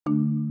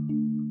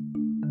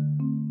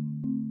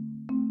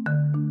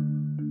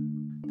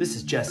This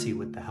is Jesse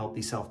with the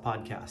Healthy Self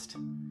Podcast.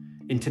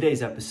 In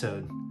today's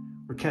episode,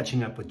 we're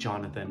catching up with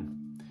Jonathan.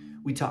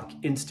 We talk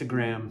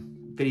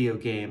Instagram, video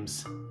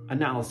games,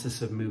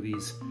 analysis of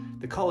movies,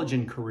 the college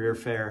and career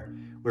fair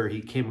where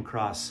he came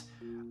across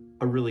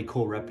a really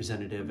cool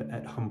representative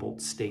at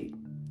Humboldt State.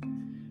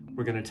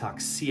 We're going to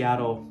talk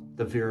Seattle,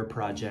 the Vera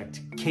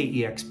Project,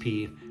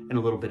 KEXP, and a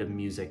little bit of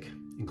music,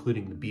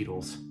 including the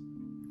Beatles.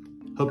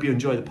 Hope you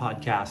enjoy the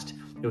podcast.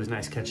 It was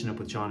nice catching up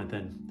with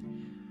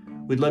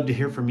Jonathan. We'd love to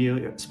hear from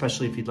you,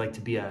 especially if you'd like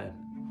to be a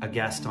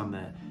guest on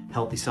the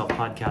Healthy Self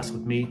Podcast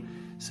with me.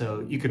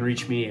 So you can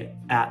reach me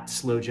at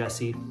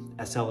SlowJesse,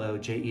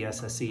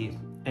 SLOJESSE,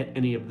 at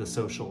any of the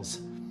socials.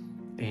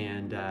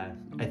 And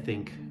I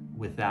think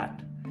with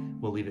that,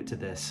 we'll leave it to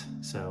this.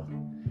 So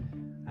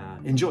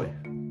enjoy.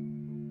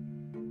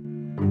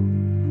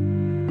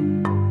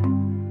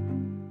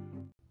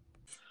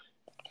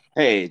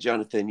 Hey,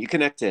 Jonathan, you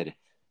connected.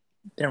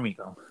 There we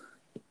go.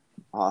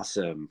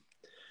 Awesome.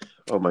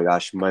 Oh my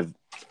gosh,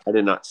 I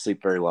did not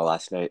sleep very well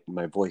last night.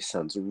 My voice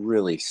sounds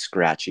really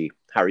scratchy.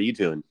 How are you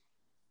doing?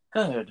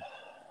 Good.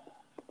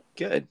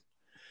 Good.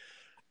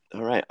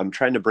 All right, I'm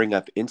trying to bring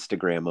up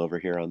Instagram over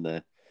here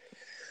on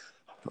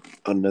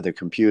another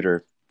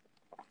computer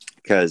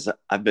because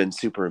I've been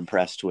super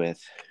impressed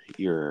with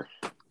your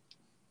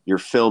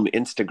film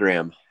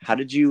Instagram. How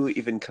did you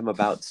even come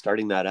about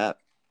starting that up?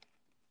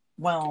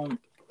 Well,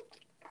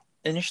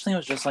 initially it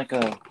was just like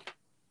a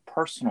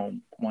personal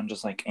one,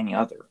 just like any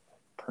other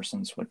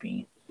person's would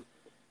be.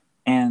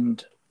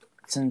 And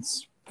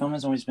since film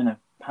has always been a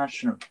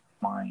passion of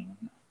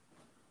mine,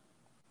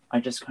 I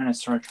just kind of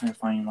started trying to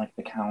find like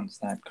the accounts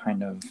that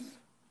kind of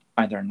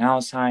either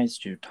analyze,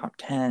 do top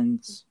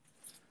 10s,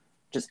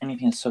 just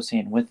anything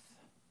associated with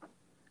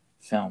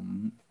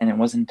film. And it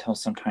wasn't until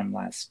sometime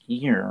last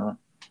year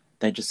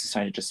that I just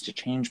decided just to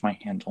change my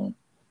handle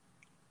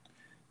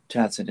to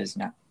as it is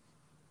now.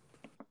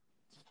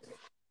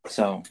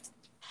 So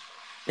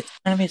it's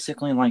kind of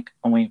basically like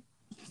a way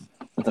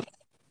with a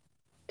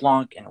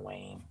blog in a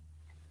way,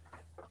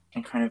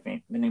 and kind of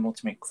been able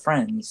to make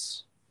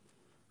friends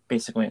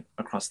basically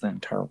across the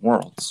entire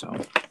world. So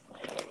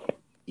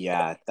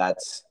yeah,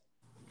 that's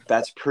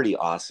pretty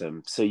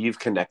awesome. So you've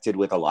connected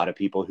with a lot of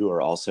people who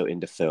are also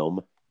into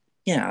film.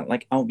 Yeah,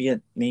 like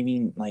albeit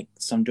maybe like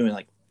some doing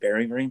like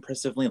very, very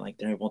impressively, like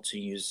they're able to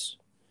use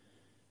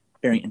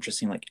very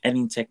interesting like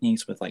editing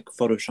techniques with like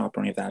Photoshop or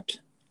any of that.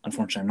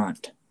 Unfortunately, I'm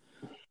not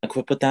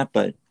equipped with that,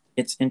 but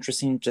it's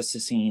interesting just to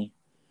see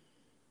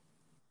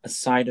a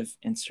side of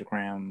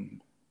Instagram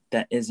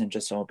that isn't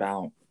just all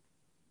about,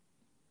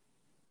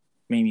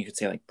 maybe you could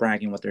say like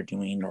bragging what they're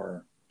doing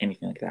or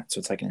anything like that. So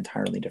it's like an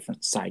entirely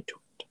different side to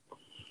it.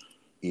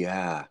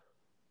 Yeah.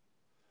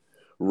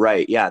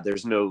 Right. Yeah.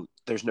 There's no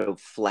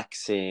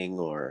flexing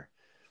or,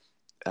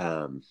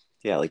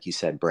 like you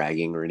said,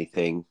 bragging or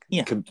anything.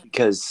 Yeah.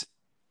 Because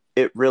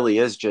it really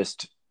is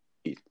just,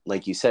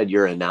 like you said,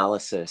 your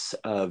analysis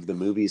of the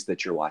movies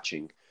that you're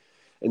watching.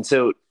 And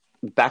so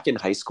back in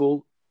high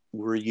school,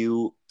 were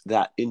you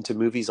that into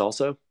movies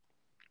also?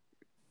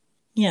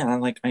 Yeah,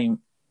 like I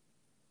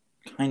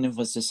kind of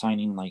was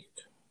deciding like,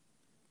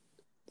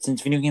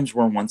 since video games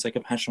were once like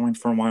a passion of mine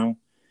for a while,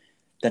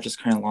 that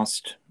just kind of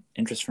lost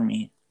interest for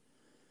me.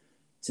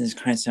 Since it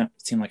kind of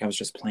seemed like I was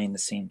just playing the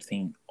same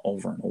thing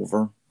over and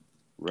over.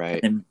 Right.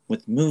 And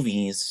with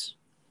movies,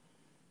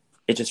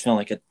 it just felt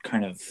like it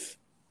kind of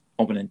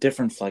opened a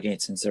different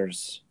floodgate since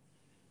there's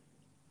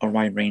a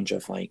wide range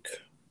of like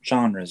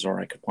genres, or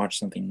I could watch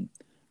something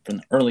from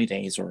the early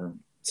days or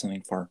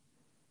something far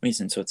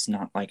recent. So it's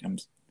not like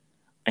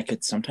I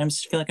could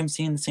sometimes feel like I'm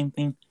seeing the same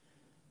thing,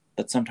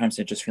 but sometimes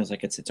it just feels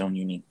like it's its own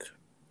unique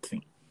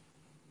thing.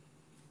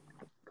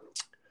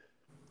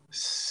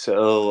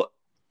 So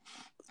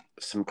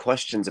some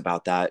questions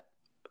about that.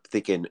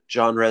 Thinking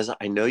genres,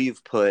 I know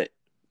you've put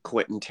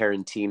Quentin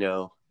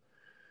Tarantino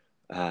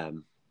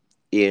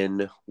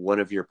in one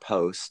of your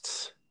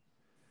posts,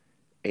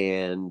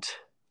 and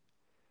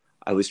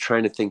I was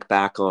trying to think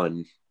back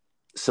on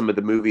some of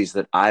the movies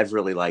that I've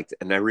really liked,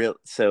 and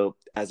so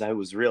as I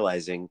was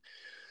realizing,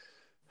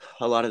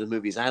 a lot of the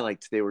movies I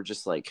liked, they were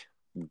just like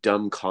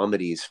dumb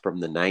comedies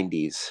from the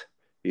 90s.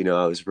 You know,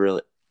 I was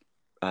really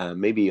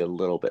maybe a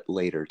little bit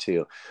later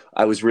too.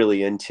 I was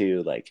really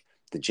into like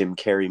the Jim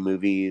Carrey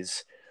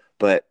movies,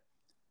 but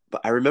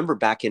I remember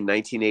back in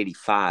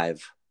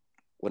 1985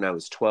 when I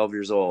was 12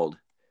 years old,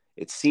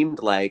 it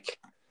seemed like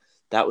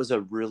that was a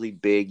really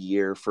big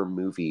year for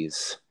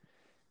movies.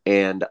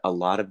 And a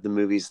lot of the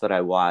movies that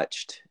I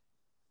watched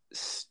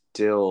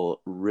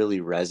still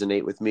really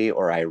resonate with me,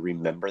 or I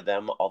remember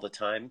them all the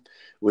time.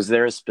 Was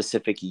there a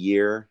specific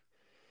year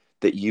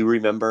that you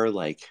remember?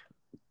 Like,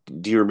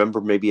 do you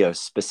remember maybe a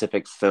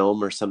specific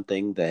film or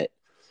something that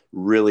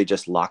really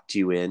just locked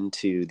you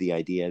into the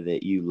idea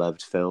that you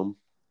loved film?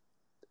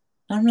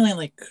 Not really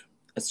like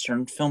a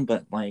certain film,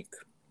 but like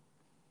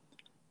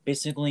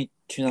basically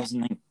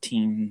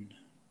 2019,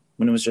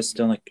 when it was just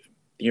still like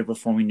the year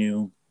before we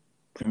knew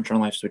pretty much our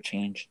lives would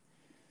change.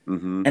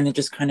 Mm-hmm. And it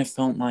just kind of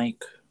felt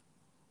like,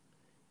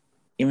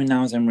 even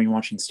now as I'm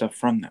rewatching stuff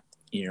from that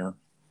year,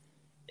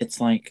 it's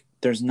like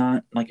there's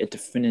not like a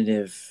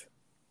definitive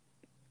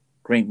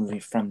great movie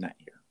from that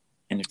year.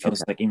 And it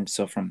feels like even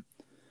so from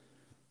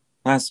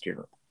last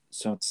year.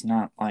 So it's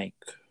not like,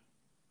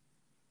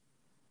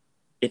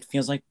 it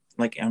feels like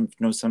I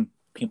know some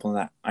people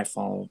that I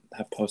follow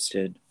have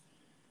posted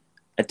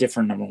a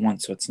different number one.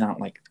 So it's not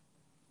like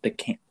the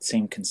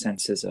same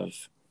consensus of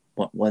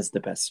what was the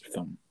best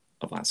film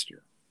of last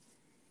year.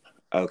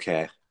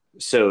 Okay.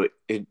 So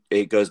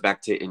it goes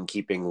back to in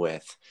keeping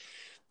with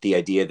the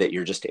idea that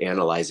you're just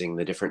analyzing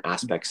the different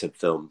aspects of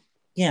film.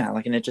 Yeah,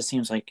 like, and it just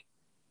seems like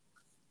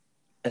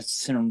a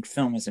certain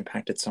film has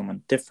impacted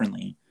someone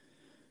differently,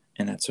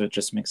 and that's what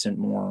just makes it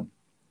more,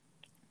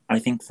 I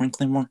think,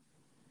 frankly, more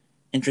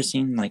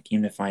interesting. Like,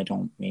 even if I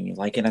don't maybe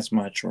like it as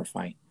much, or if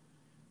I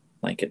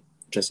like it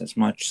just as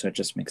much, so it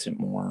just makes it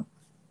more.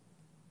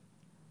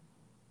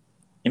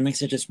 It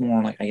makes it just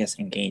more, like, I guess,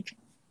 engaging.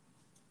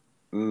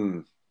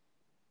 Mm.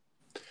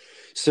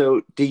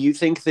 So, do you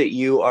think that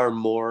you are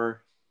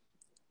more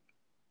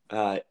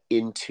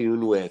in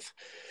tune with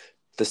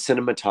the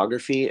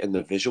cinematography and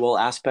the visual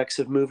aspects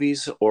of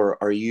movies,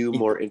 or are you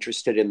more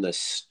interested in the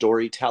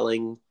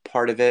storytelling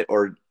part of it,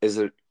 or is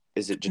it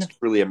just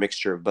really a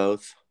mixture of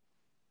both?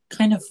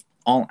 Kind of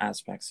all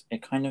aspects.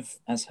 It kind of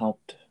has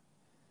helped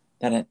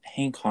that at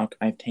Hancock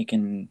I've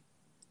taken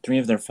 3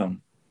 of their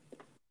film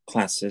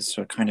classes,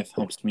 so it kind of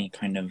helps me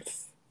kind of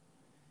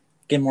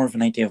get more of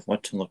an idea of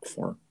what to look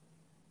for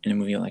in a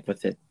movie, like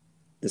with the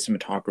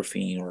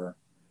cinematography or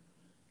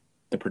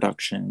the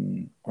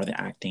production or the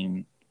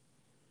acting.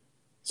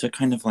 So it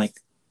kind of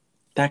like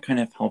that kind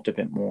of helped a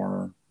bit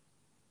more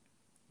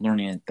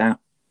learning it that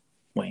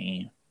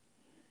way,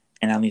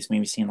 and at least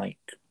maybe seeing, like,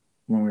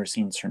 when we were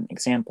seeing certain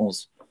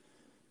examples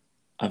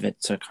of it,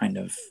 so kind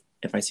of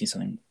if I see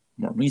something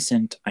more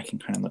recent, I can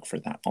kind of look for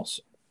that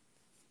also.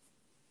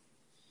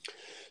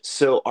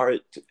 So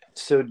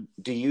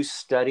do you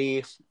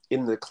study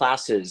in the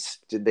classes?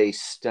 Did they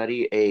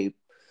study a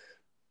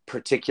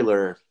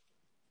particular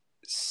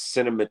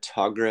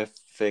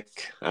cinematographic,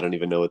 I don't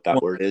even know what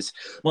that word is,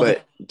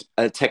 but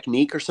a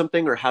technique or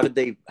something, or how did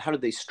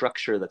they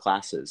structure the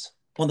classes?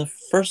 Well, the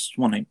first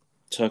one I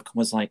took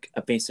was like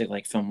a basic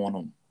like film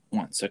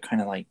 101, so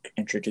kind of like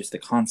introduce the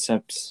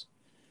concepts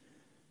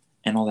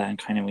and all that, and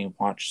kind of we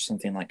watched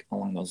something like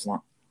along those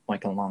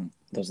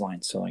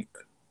lines. So like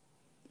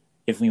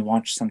if we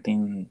watched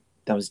something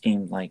that was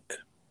deemed like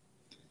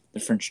the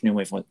French New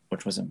Wave,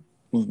 which was a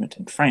movement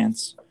in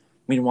France,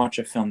 we'd watch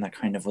a film that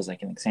kind of was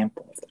like an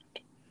example of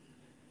that,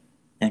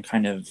 and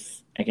kind of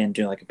again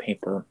do like a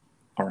paper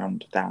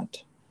around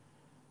that.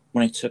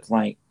 When I took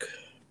like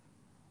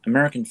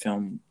American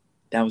film,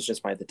 that was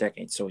just by the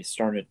decade, so we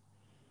started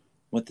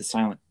with the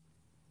silent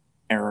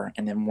era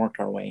and then worked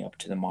our way up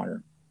to the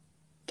modern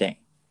day.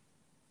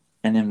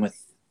 And then when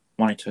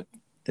I took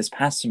this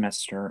past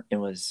semester, it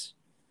was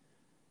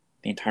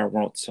the entire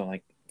world. So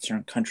like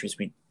certain countries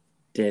we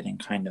did, and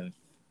kind of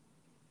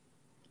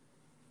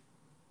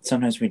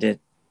sometimes we did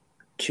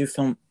two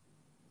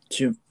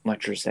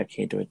lectures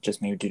dedicated to it,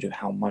 just maybe due to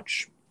how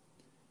much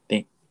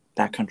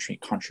that country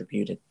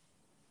contributed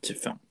to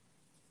film.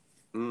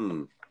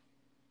 Mm.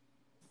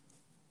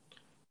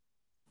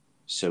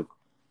 So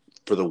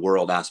for the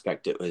world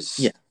aspect, it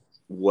was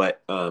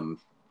what some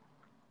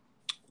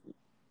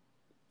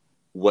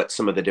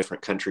of the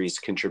different countries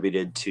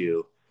contributed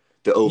to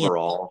the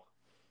overall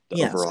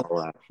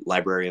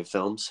library of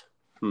films.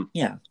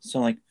 Yeah, so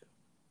like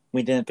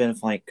we did a bit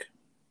of like,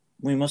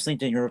 we mostly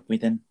did Europe. We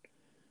then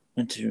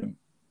went to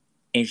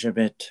Asia a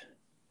bit,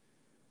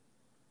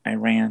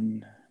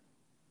 Iran,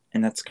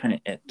 and that's kind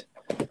of it.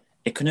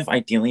 It couldn't have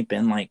ideally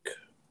been like,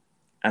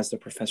 as the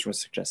professor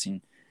was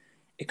suggesting,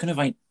 it couldn't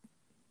have,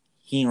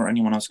 he or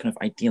anyone else could have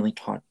ideally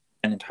taught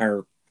an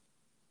entire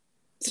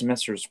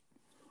semester's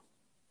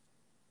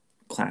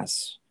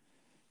class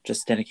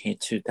just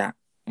dedicated to that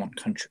one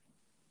country,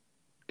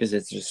 because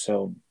it's just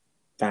so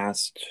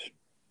vast,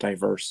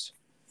 diverse,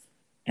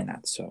 and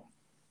that's so.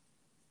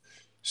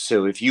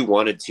 So if you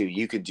wanted to,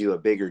 you could do a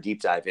bigger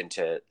deep dive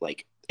into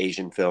like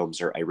Asian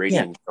films or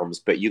Iranian films,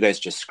 but you guys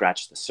just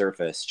scratched the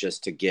surface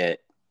just to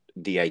get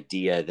the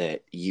idea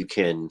that you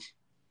can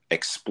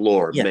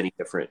explore many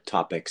different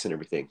topics and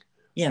everything.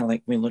 Yeah,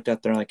 like we looked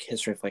at their like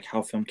history of like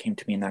how film came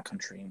to be in that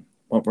country.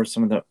 What were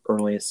some of the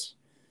earliest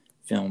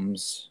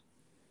films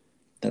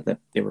that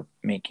they were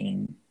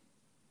making?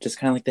 Just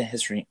kind of like the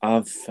history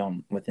of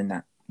film within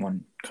that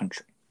one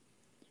country.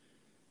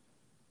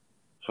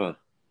 Huh.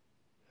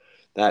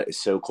 That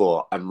is so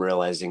cool. I'm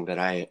realizing that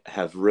I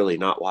have really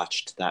not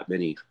watched that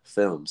many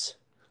films.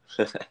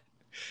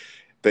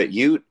 But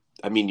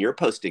you're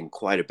posting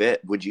quite a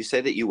bit. Would you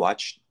say that you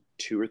watch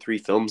 2 or 3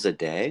 films a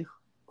day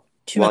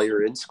while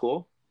you're in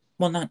school?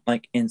 Well, not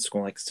like in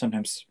school. Like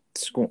sometimes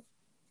school,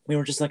 we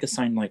were just like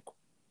assigned like,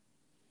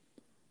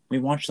 we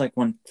watched like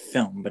one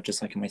film, but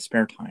just like in my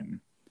spare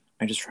time,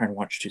 I just try to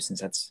watch 2,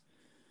 since that's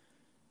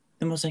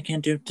the most I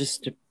can do.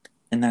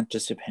 And that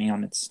just depending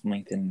on its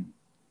length and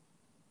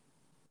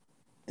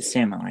the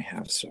stamina I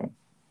have. So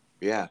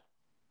Yeah.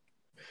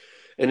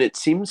 And it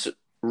seems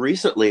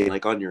recently,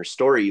 like on your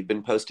story, you've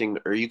been posting,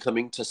 are you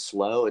coming to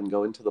SLO and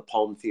going to the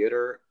Palm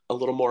Theater a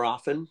little more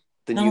often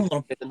than not a you've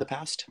little, been in the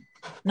past?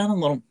 not a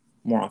little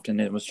more often.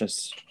 It was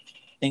just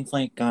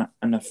thankfully I got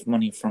enough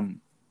money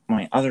from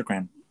my other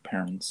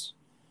grandparents,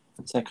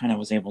 so I kind of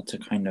was able to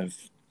kind of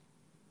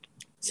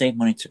save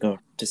money to go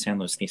to San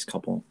Luis these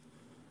couple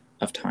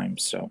of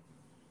times. So,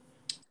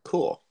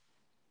 Cool.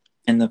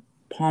 and the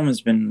Palm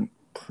has been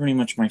pretty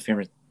much my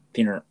favorite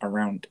theater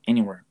around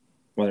anywhere,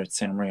 whether it's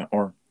Santa Maria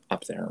or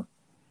up there.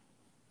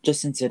 Just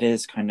since it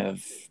is kind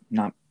of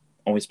not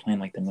always playing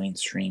like the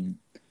mainstream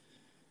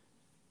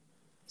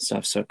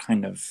stuff, so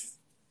kind of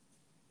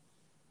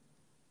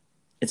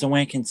it's a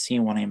way I can see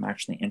what I'm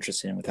actually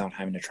interested in without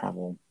having to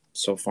travel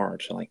so far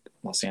to like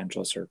Los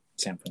Angeles or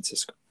San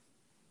Francisco.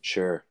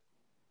 Sure.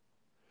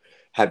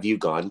 Have you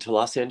gone to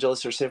Los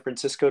Angeles or San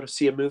Francisco to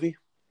see a movie?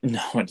 No,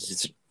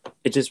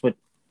 it just would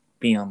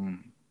be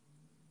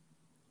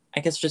I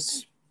guess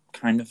just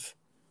kind of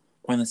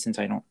pointless since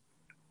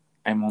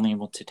I'm only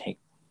able to take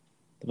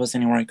the bus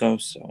anywhere I go.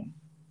 So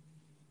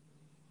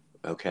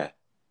Okay.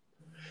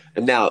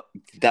 And now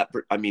that,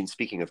 I mean,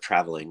 speaking of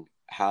traveling,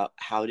 how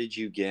did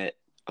you get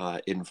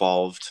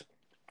involved,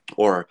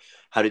 or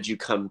how did you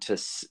come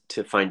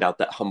to find out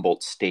that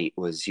Humboldt State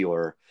was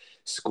your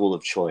school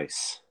of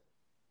choice?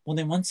 well,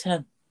 they once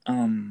had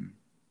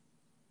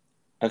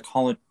a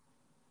college.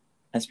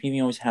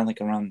 SPV always had like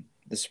around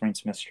the spring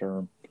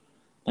semester,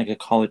 like a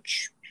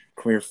college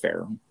career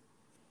fair,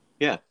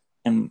 Yeah.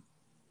 and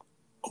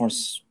of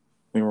course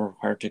we were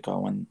required to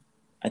go. And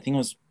I think it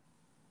was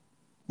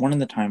one of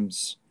the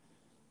times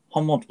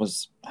Humboldt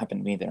was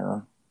happened to be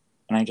there,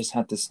 and I just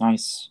had this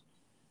nice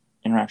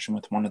interaction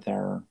with one of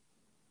their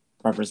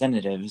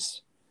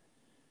representatives,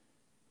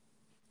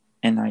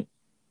 and I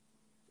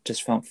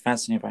just felt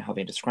fascinated by how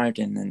they described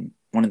it. And then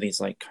one of these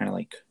like kind of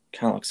like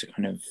catalogs to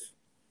kind of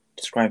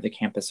describe the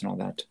campus and all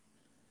that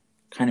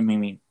kind of made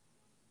me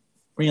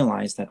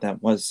realize that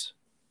that was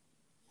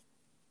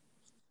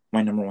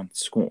my number one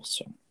school.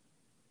 So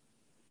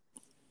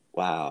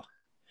Wow.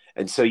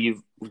 And so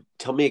you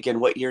tell me again,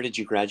 what year did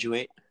you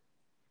graduate?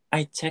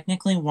 I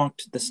technically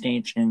walked the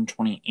stage in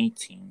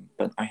 2018,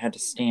 but I had to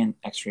stay an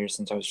extra year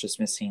since I was just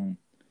missing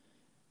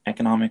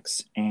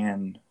economics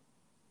and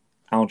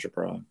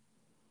algebra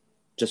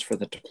just for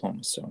the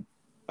diploma. So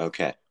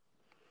Okay.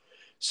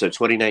 So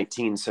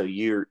 2019, so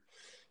you're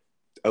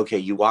okay,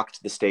 you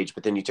walked the stage,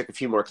 but then you took a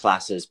few more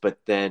classes, but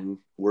then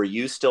were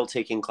you still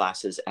taking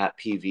classes at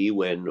PV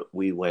when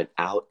we went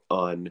out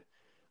on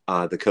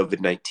the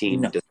COVID-19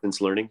 no,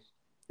 distance learning?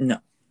 no.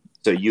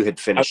 So you had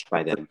finished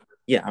by then.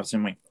 Yeah, I was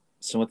in my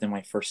so within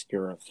my first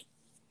year of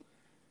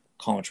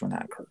college when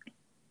that occurred.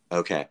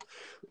 Okay.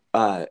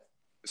 Uh,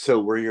 so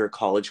were your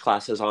college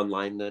classes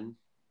online then?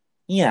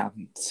 Yeah,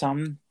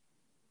 some.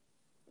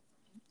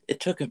 It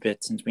took a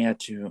bit since we had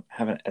to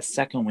have a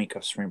second week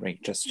of spring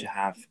break just to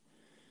have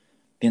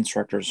the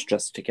instructors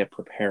just to get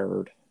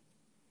prepared,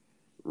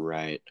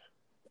 Right.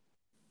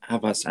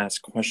 have us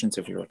ask questions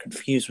if we were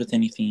confused with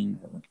anything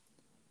or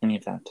any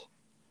of that.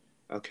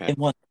 Okay. It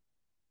was,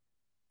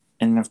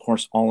 and of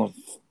course, all of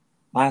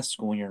last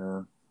school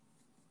year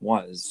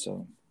was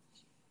so.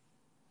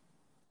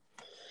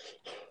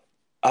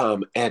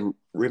 And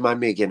remind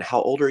me again,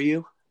 how old are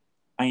you?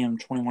 I am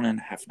 21 and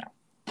a half now.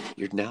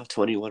 You're now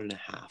 21 and a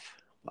half.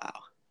 Wow.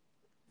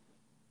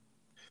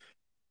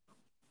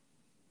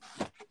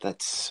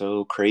 That's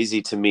so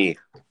crazy to me.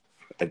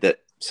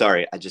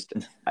 Sorry,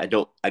 I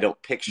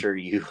don't picture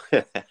you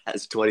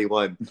as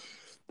 21.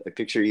 I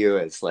picture you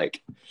as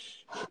like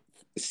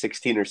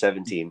 16 or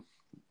 17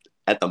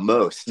 at the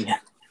most. Yeah.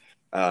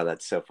 Oh,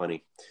 that's so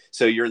funny.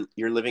 So you're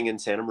living in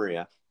Santa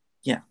Maria.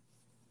 Yeah.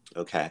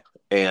 Okay.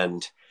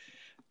 And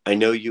I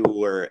know you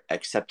were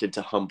accepted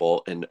to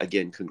Humboldt, and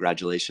again,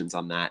 congratulations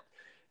on that.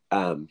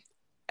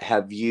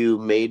 Have you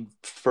made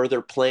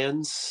further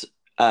plans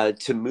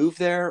to move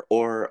there,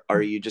 or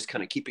are you just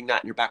kind of keeping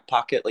that in your back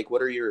pocket? Like,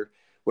 what are your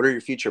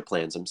future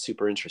plans? I'm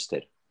super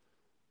interested.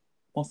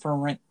 Well, for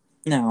right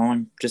now,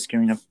 I'm just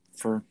gearing up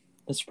for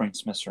the spring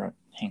semester at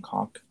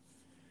Hancock.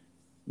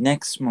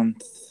 Next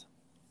month,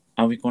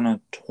 I'll be going on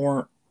a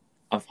tour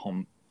of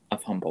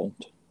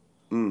Humboldt.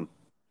 Mm.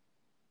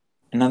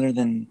 And other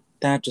than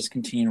that, just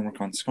continue to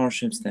work on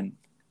scholarships, then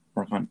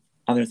work on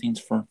other things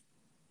for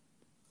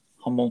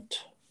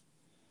Humboldt.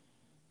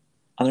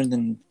 Other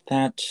than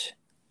that,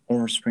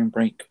 over spring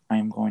break, I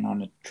am going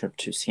on a trip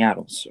to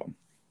Seattle. So,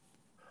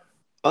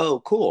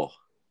 Oh, cool.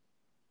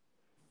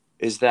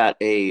 Is that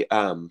a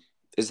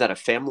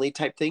family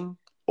type thing,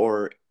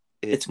 or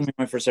it's gonna be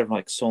my first ever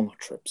like solo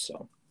trip.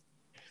 So,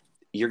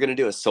 you're going to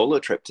do a solo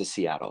trip to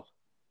Seattle?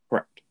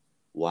 correct.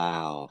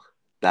 Wow,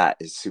 that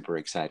is super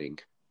exciting.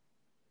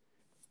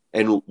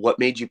 And what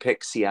made you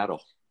pick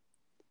Seattle?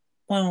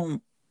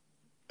 Well,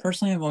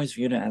 personally, I've always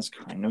viewed it as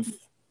kind of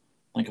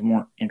like a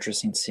more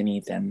interesting city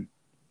than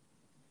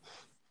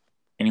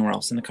anywhere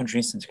else in the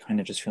country, since it kind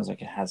of just feels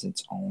like it has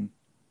its own.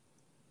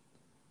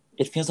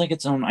 It feels like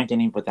its own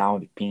identity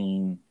without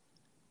being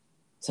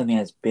something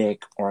as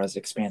big or as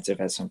expansive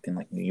as something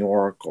like New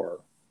York or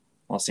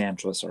Los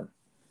Angeles or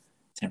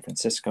San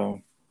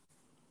Francisco.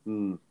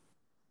 Hmm.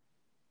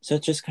 So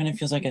it just kind of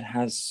feels like it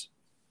has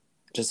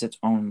just its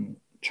own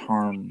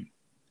charm,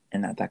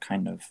 and that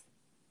kind of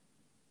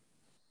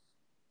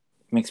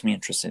makes me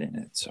interested in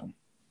it. So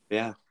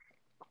Yeah.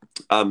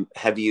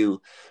 Have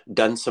you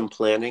done some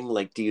planning?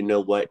 Like, do you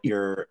know what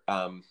your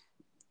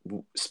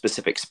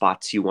specific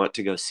spots you want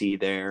to go see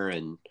there,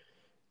 and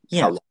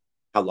yeah,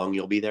 how long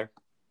you'll be there?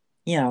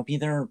 yeah, I'll be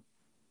there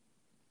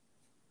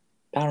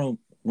about a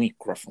week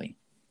roughly.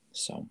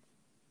 So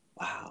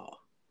Wow.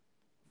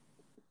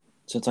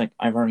 it's like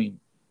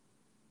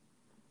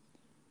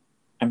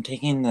I'm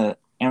taking the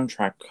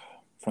Amtrak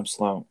from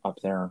SLO up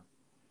there,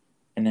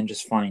 and then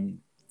just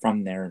flying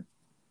from there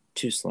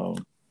to SLO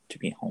to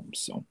be home.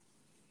 So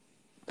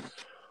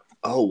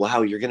Oh,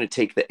 wow. You're going to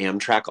take the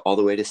Amtrak all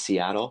the way to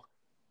Seattle?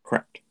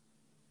 correct.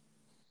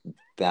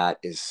 That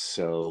is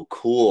so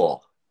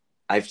cool.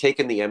 I've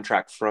taken the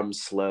Amtrak from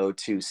SLO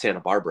to Santa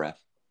Barbara.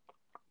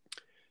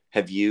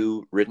 Have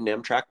you ridden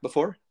Amtrak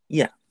before?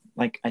 Yeah,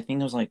 like I think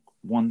it was like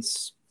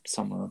once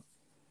summer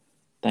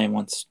that I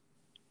once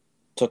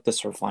took the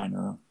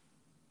Surfliner,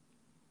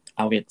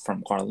 albeit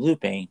from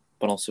Guadalupe,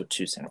 but also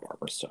to Santa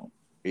Barbara. So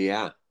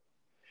Yeah.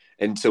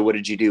 And so what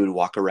did you do to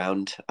walk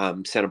around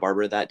Santa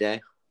Barbara that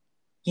day?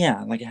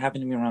 yeah, like it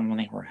happened to be around when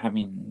they were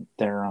having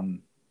their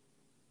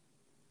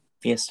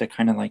fiesta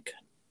kind of like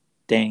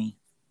day,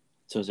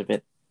 so it was a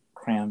bit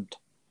crammed.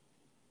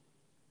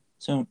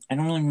 So I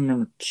don't really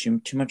remember too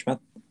much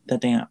about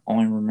that day. All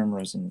I remember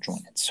is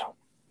enjoying it. So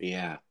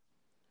Yeah.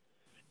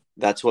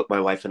 That's what my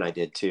wife and I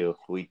did too.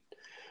 We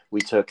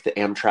took the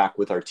Amtrak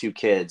with our two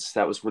kids.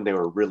 That was when they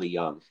were really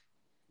young.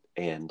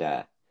 And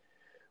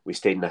we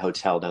stayed in a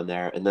hotel down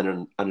there. And then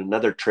on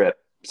another trip,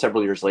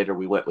 several years later,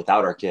 we went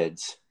without our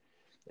kids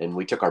and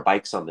we took our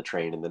bikes on the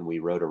train and then we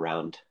rode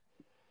around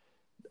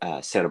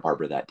Santa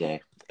Barbara that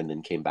day and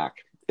then came back.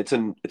 It's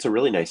a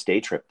really nice day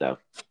trip though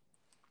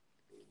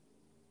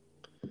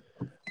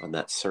on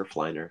that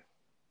Surfliner.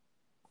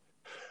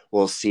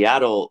 Well,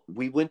 Seattle,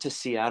 we went to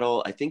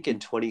Seattle, I think in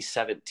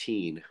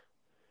 2017.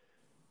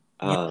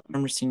 yeah, I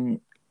remember seeing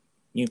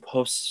you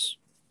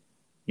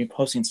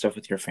posting stuff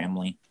with your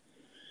family.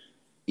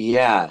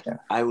 Yeah, Yeah.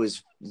 I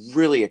was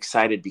really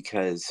excited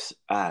because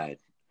I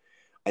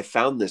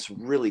found this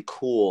really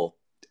cool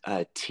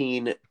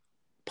teen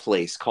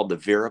place called the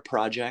Vera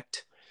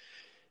Project,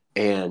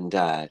 and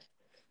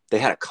they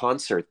had a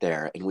concert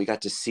there, and we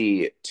got to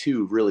see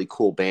two really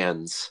cool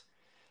bands,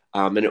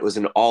 and it was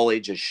an all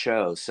ages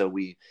show. So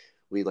we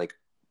like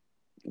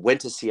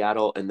went to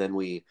Seattle, and then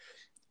we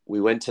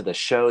went to the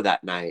show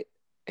that night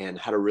and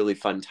had a really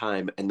fun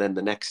time. And then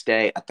the next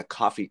day at the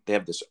coffee, they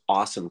have this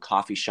awesome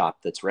coffee shop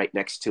that's right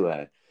next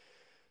to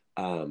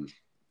um,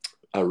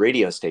 a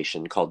radio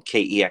station called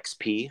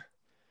KEXP.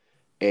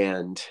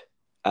 And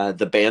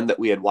the band that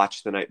we had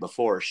watched the night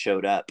before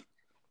showed up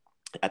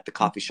at the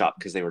coffee shop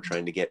because they were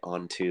trying to get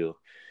onto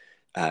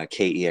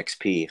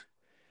KEXP.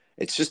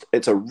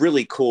 It's a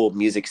really cool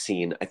music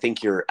scene. I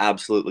think you're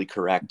absolutely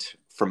correct.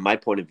 From my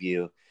point of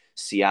view,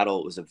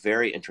 Seattle was a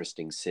very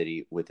interesting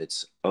city with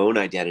its own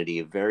identity,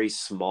 a very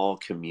small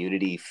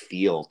community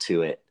feel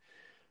to it.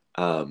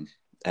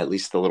 At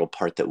least the little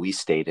part that we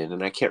stayed in.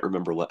 And I can't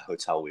remember what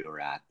hotel we were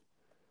at.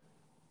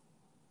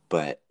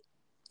 But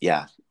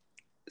yeah,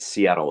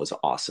 Seattle was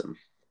awesome.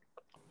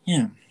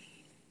 Yeah.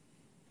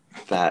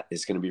 That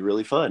is going to be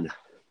really fun.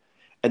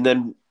 And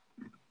then,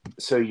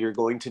 so you're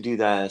going to do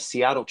the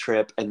Seattle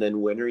trip. And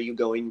then when are you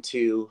going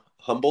to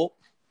Humboldt?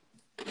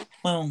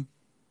 Well,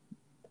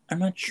 I'm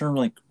not sure,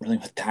 like, really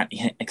what that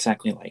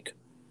exactly like.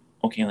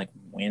 Okay, like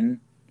when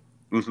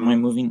am I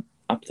moving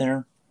up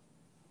there?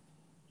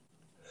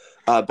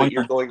 But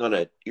you're going on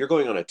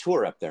a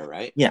tour up there,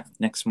 right? Yeah,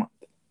 next month.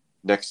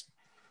 Next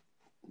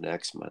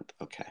month,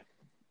 okay.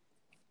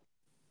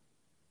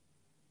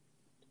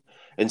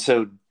 And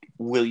so,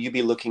 will you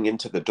be looking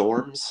into the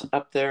dorms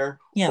up there?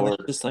 Yeah,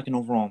 like just like an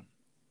overall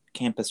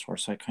campus tour.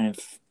 So I kind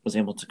of was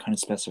able to kind of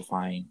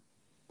specify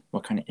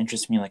what kind of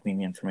interests me, like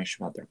maybe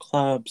information about their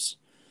clubs,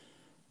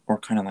 or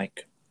kind of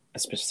like a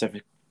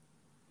specific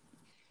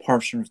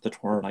portion of the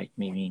tour, like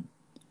maybe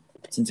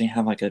since they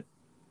have like a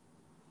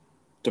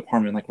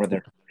department, like where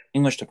their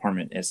English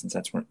department is, since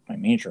that's where my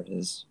major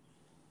is.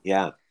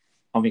 Yeah.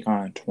 I'll be going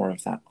on a tour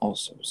of that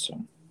also.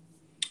 So.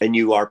 And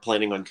you are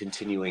planning on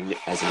continuing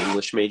as an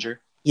English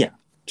major? Yeah,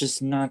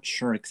 just not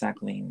sure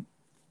exactly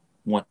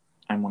what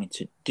I'm wanting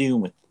to do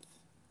with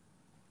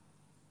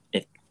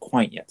it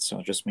quite yet.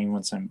 So just maybe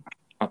once I'm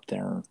up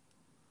there,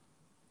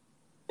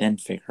 then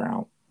figure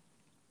out.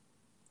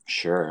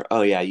 Sure.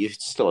 Oh yeah, you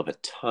still have a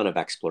ton of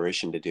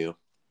exploration to do.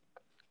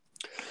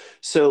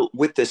 So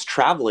with this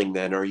traveling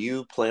then, are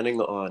you planning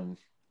on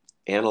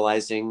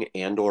analyzing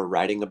and or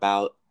writing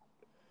about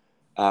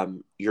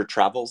your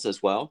travels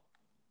as well?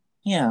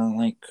 Yeah,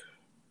 like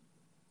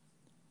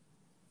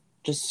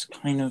just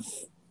kind of,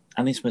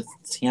 at least with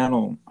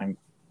Seattle, I'm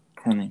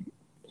currently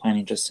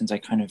planning, just since I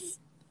kind of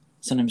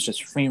sometimes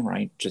just free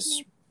write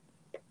just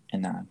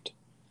in that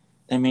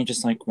I may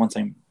just like once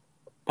I'm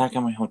back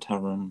at my hotel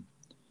room,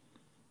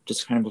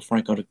 just kind of before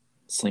I go to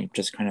sleep,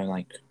 just kind of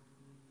like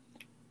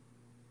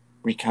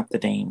recap the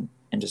day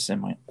and just in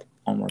my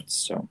own words.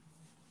 So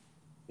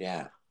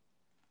Yeah.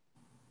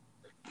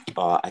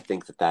 I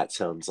think that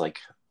sounds like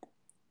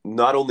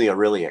not only a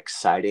really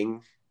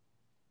exciting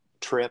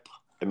trip.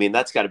 I mean,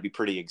 that's got to be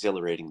pretty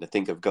exhilarating to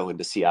think of going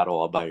to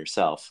Seattle all by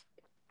yourself.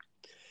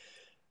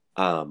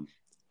 But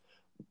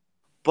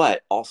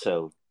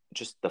also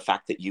just the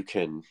fact that you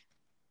can,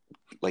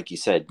 like you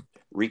said,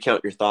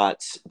 recount your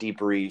thoughts,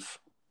 debrief,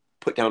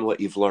 put down what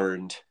you've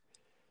learned,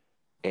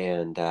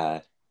 and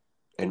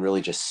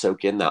really just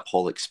soak in that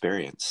whole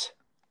experience.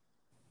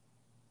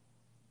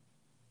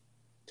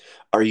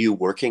 Are you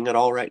working at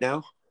all right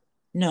now?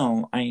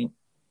 no, I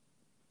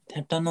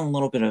have done a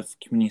little bit of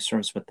community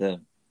service with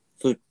the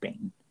food bank,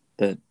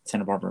 the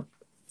Santa Barbara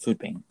food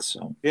bank.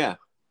 So Yeah.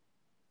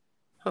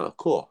 Oh,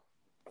 cool.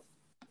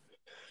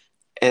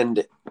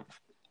 And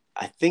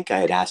I think I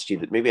had asked you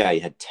that, maybe I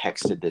had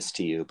texted this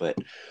to you, but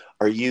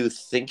are you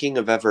thinking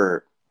of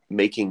ever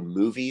making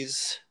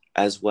movies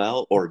as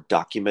well, or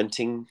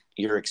documenting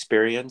your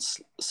experience,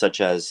 such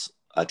as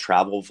a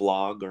travel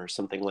vlog or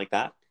something like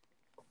that?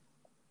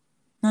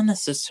 not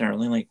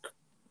necessarily like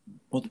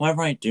with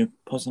whatever I do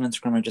post on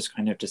Instagram, I just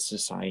kind of just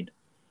decide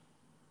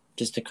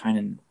just to kind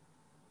of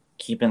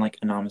keep it like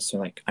anonymous, so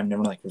like I've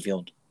never like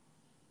revealed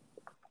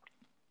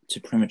to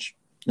pretty much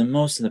the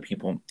most of the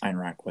people I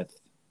interact with.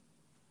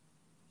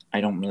 I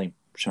don't really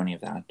show any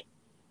of that.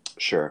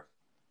 Sure.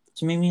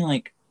 So maybe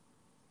like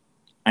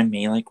I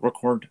may like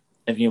record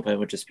a video, but it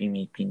would just be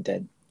me being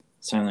dead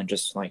silent,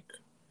 just like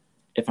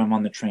if I'm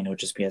on the train, it would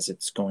just be as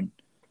it's going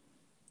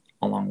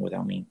along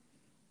without me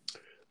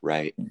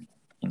Right.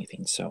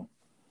 anything. So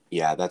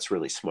Yeah, that's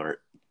really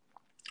smart.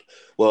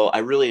 Well, I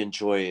really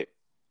enjoy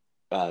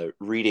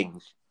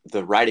reading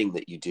the writing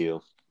that you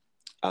do.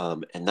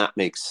 And that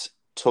makes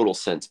total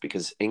sense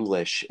because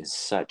English is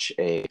such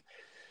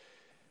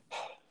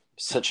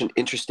an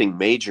interesting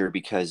major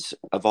because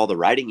of all the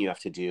writing you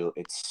have to do.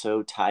 It's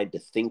so tied to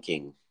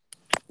thinking.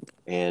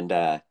 And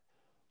I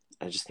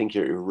just think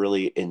you're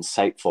really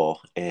insightful,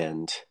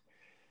 and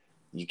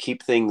you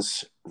keep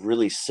things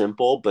really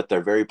simple, but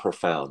they're very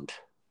profound.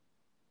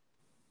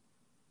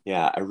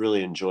 Yeah, I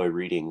really enjoy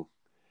reading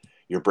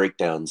your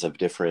breakdowns of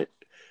different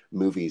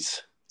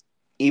movies,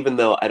 even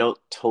though I don't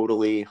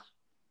totally,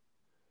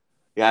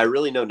 yeah, I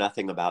really know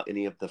nothing about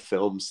any of the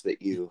films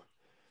that you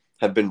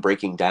have been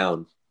breaking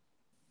down.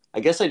 I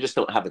guess I just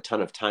don't have a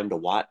ton of time to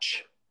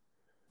watch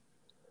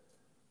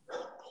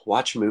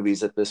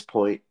movies at this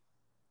point.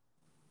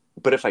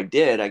 But if I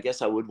did, I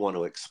guess I would want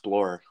to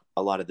explore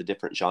a lot of the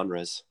different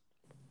genres.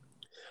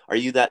 Are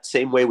you that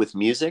same way with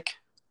music?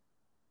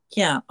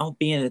 yeah,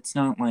 albeit it's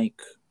not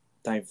like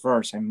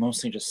diverse. I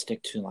mostly just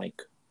stick to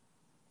like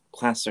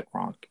classic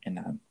rock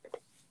and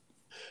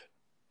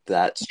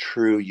That's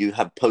true. You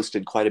have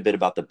posted quite a bit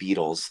about the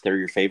Beatles. They're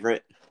your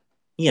favorite?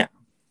 yeah.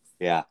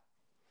 Yeah.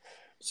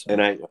 So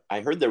And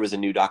I heard there was a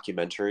new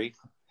documentary.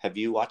 Have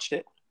you watched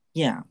it?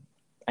 yeah,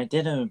 I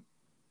did a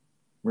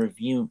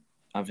review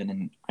of it,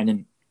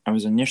 and I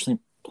was initially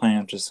planning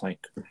on just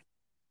like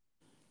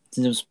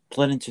since it was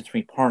split into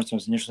three parts. I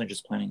was initially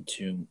just planning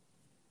to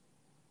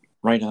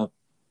write up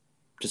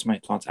just my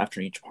thoughts after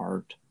each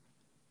part.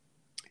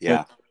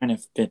 Yeah. But kind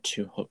of bit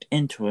too hooked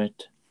into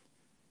it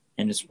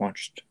and just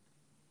watched.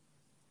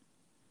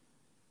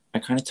 I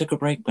kind of took a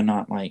break, but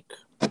not like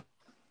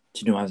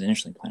to do what I was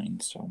initially planning.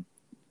 So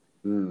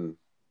Mm.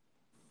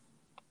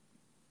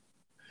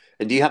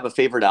 And do you have a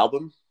favorite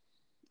album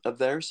of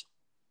theirs?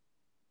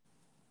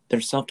 their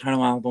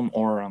self-titled album,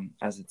 or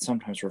as it's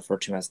sometimes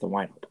referred to as the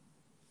White Album.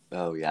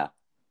 Oh, yeah.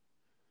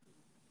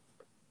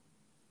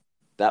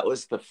 That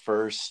was the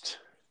first.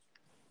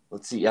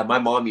 Let's see. Yeah, my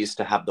mom used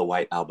to have the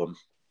White Album.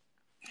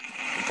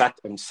 In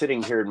fact, I'm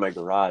sitting here in my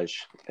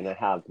garage and I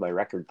have my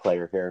record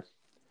player here.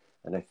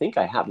 And I think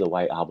I have the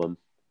White Album.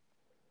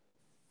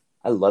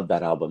 I love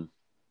that album.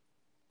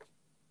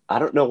 I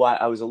don't know why.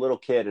 I was a little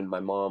kid and my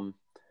mom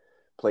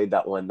played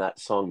that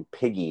song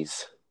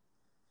Piggies.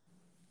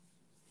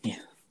 Yeah.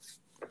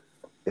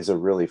 Is a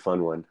really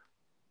fun one.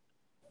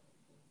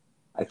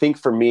 I think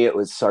for me it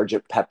was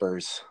Sergeant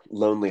Pepper's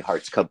Lonely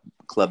Hearts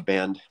Club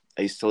Band.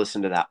 I used to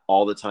listen to that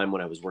all the time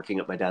when I was working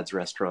at my dad's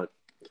restaurant.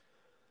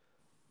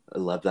 I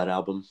love that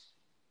album.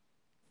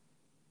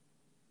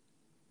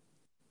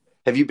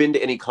 Have you been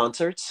to any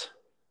concerts?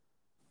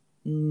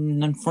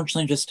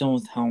 Unfortunately, just still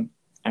with how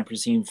I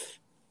perceive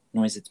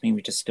noise, it's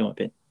maybe just still a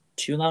bit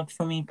too loud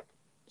for me.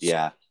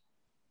 Yeah.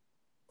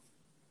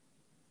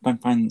 I'm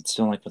fine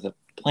still like with a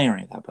player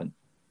like that, but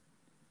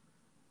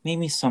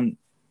maybe some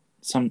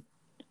days,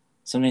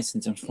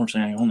 since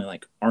unfortunately I only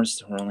like artists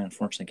who are only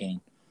unfortunately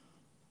getting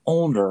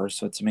older,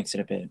 so it makes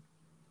it a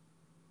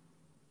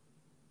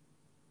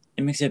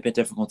bit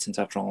difficult, since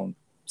after all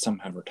some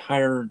have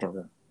retired,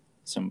 or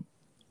some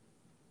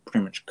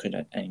pretty much could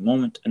at any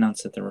moment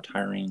announce that they're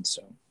retiring.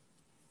 So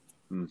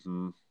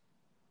Mm-hmm.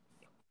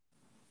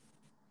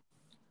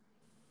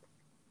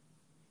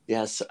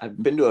 Yes, I've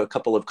been to a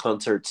couple of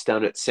concerts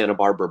down at Santa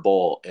Barbara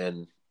Bowl,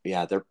 and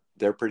yeah,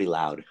 they're pretty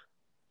loud.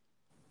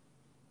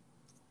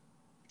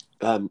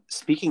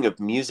 Speaking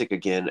of music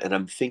again, and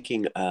I'm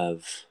thinking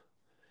of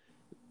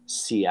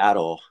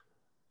Seattle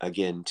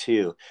again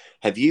too.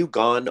 Have you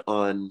gone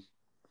on?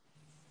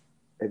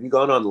 Have you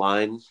gone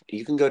online?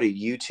 You can go to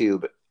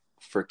YouTube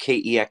for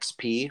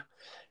KEXP,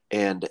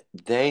 and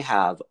they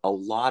have a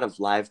lot of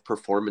live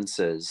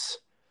performances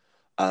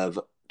of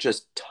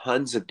just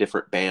tons of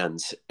different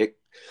bands.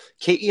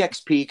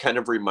 KEXP kind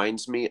of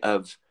reminds me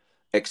of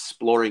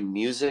exploring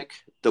music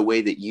the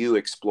way that you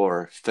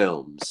explore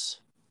films.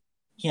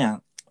 Yeah,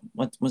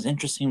 what was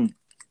interesting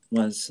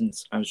was,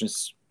 since I was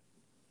just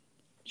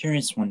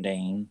curious one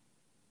day,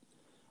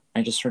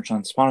 I just searched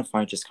on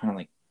Spotify, just kind of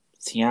like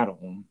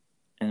Seattle,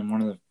 and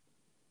one of the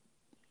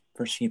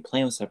first few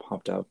playlists that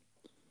popped up,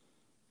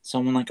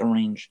 someone like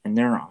arranged in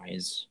their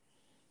eyes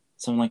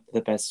some like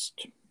the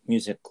best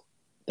music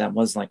that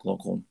was like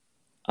local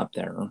up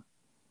there.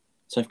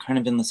 So I've kind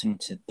of been listening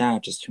to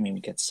that just to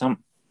maybe get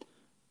some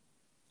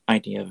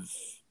idea of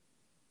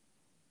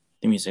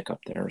the music up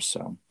there.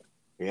 So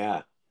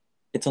Yeah.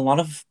 it's a lot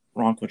of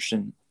rock, which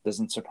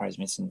doesn't surprise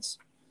me since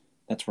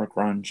that's where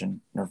grunge and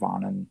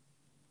Nirvana and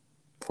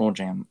Pearl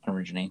Jam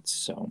originates.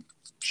 So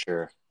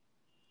Sure.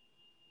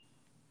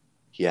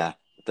 Yeah.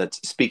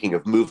 That's speaking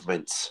of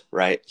movements,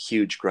 right?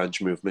 Huge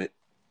grunge movement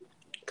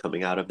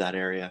coming out of that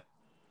area.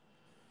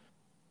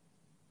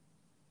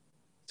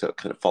 So it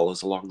kind of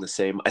follows along the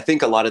same. I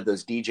think a lot of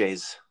those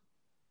DJs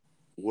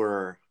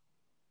were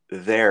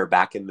there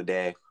back in the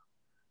day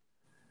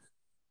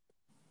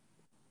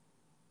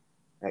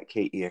at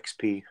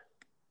KEXP.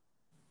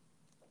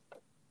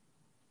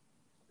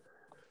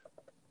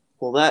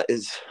 Well,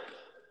 that's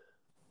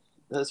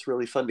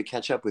really fun to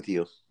catch up with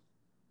you.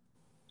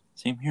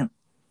 same here.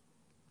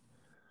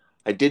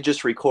 I did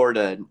just record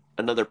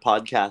another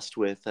podcast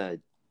with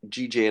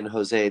GJ and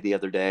Jose the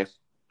other day.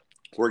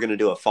 We're going to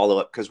do a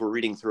follow-up because we're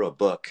reading through a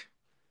book.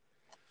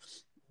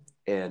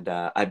 And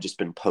I've just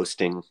been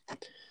posting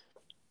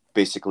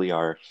basically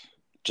our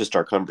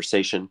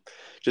conversation.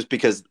 Just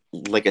because,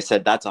 like I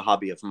said, that's a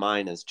hobby of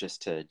mine, is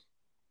just to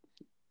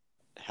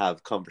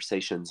have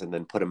conversations and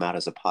then put them out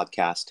as a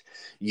podcast.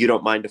 You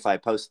don't mind if I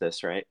post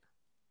this, right?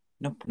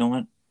 Nope, no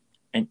one.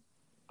 And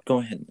go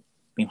ahead.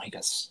 Be my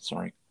guest.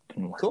 Sorry,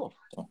 couldn't work. Cool.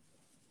 So.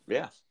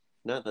 Yeah.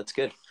 No, that's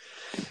good.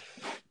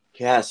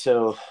 Yeah,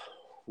 so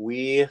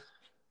my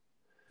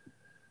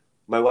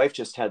wife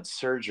just had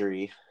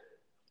surgery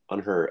on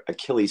her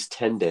Achilles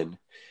tendon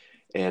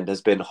and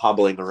has been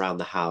hobbling around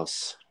the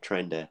house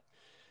trying to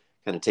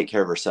kind of take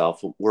care of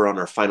herself. We're on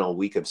our final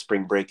week of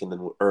spring break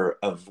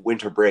of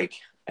winter break,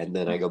 and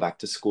then I go back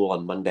to school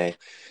on Monday.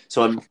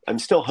 So I'm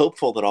still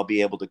hopeful that I'll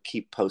be able to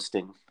keep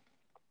posting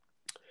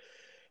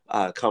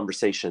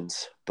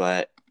conversations,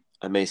 but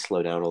I may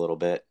slow down a little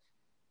bit.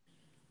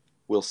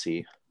 We'll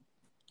see.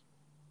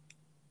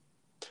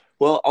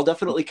 Well, I'll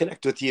definitely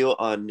connect with you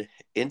on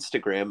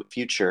Instagram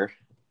future,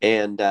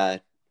 and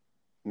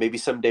maybe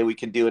someday we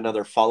could do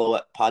another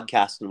follow-up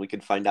podcast and we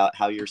can find out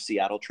how your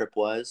Seattle trip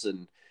was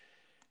and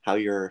how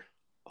your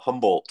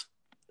Humboldt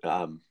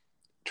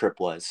trip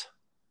was.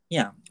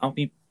 Yeah, I'll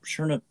be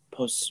sure to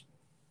post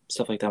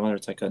stuff like that, whether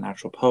it's like an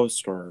actual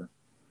post or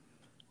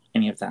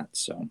any of that.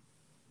 So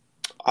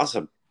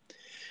awesome.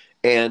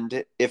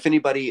 And if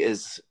anybody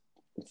is,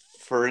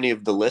 for any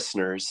of the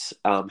listeners,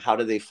 how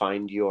do they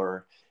find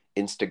your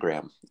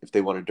Instagram if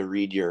they wanted to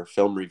read your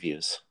film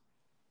reviews?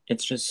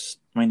 It's just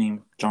my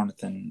name,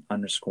 Jonathan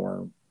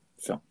 _film.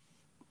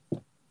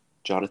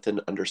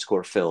 Jonathan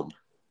 _film.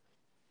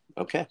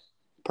 Okay,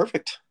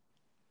 perfect.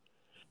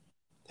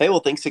 Hey, well,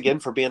 thanks again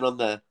for being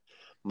on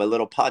my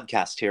little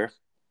podcast here.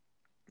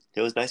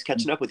 It was nice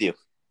catching up with you.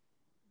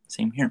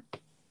 Same here.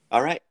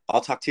 All right,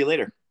 I'll talk to you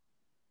later.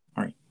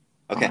 All right.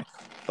 Okay,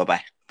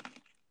 bye-bye.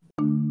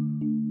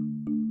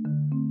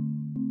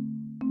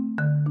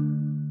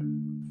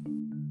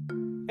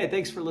 Hey,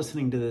 thanks for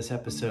listening to this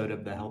episode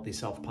of the Healthy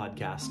Self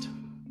Podcast.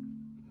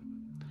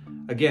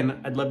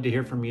 Again, I'd love to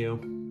hear from you.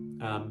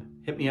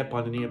 Hit me up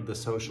on any of the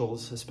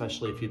socials,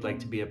 especially if you'd like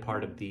to be a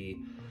part of the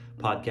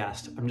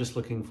podcast. I'm just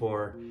looking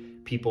for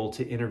people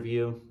to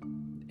interview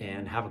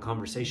and have a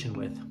conversation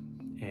with,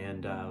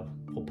 and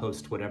we'll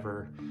post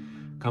whatever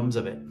comes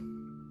of it.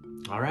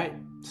 All right,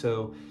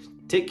 so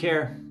take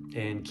care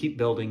and keep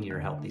building your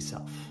healthy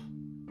self.